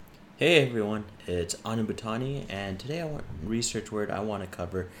Hey everyone, it's Anand Bhutani, and today research word I want to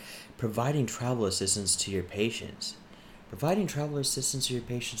cover providing travel assistance to your patients. Providing travel assistance to your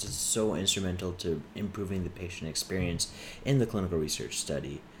patients is so instrumental to improving the patient experience in the clinical research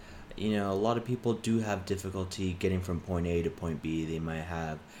study. A lot of people do have difficulty getting from point A to point B. They might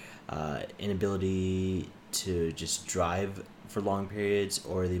have inability to just drive for long periods,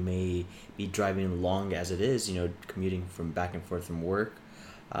 or they may be driving long as it is, commuting from back and forth from work,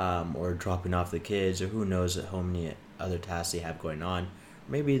 or dropping off the kids, or who knows how many other tasks they have going on.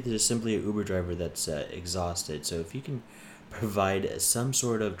 Maybe there's simply an Uber driver that's exhausted. So if you can provide some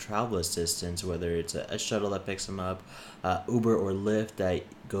sort of travel assistance, whether it's a shuttle that picks them up, Uber or Lyft that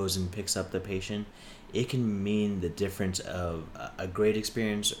goes and picks up the patient, it can mean the difference of a great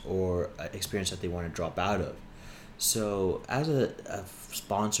experience or an experience that they want to drop out of. So, as a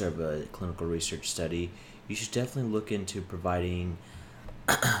sponsor of a clinical research study, you should definitely look into providing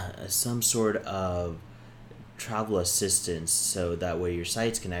some sort of travel assistance so that way your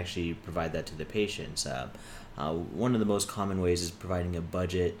sites can actually provide that to the patients. One of the most common ways is providing a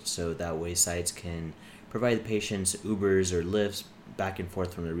budget so that way sites can provide the patients Ubers or Lyfts back and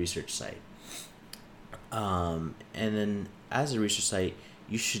forth from the research site. And then, as a research site,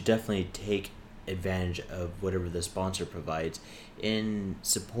 you should definitely take advantage of whatever the sponsor provides in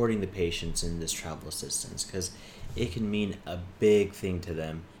supporting the patients in this travel assistance, because it can mean a big thing to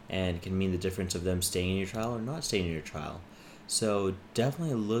them and can mean the difference of them staying in your trial or not staying in your trial. So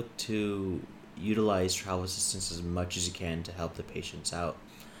definitely look to utilize travel assistance as much as you can to help the patients out.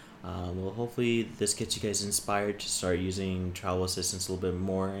 Well, hopefully this gets you guys inspired to start using travel assistance a little bit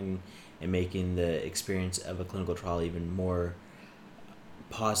more, and making the experience of a clinical trial even more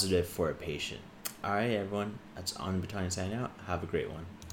positive for a patient. All right, everyone. That's on Batani signing out. Have a great one.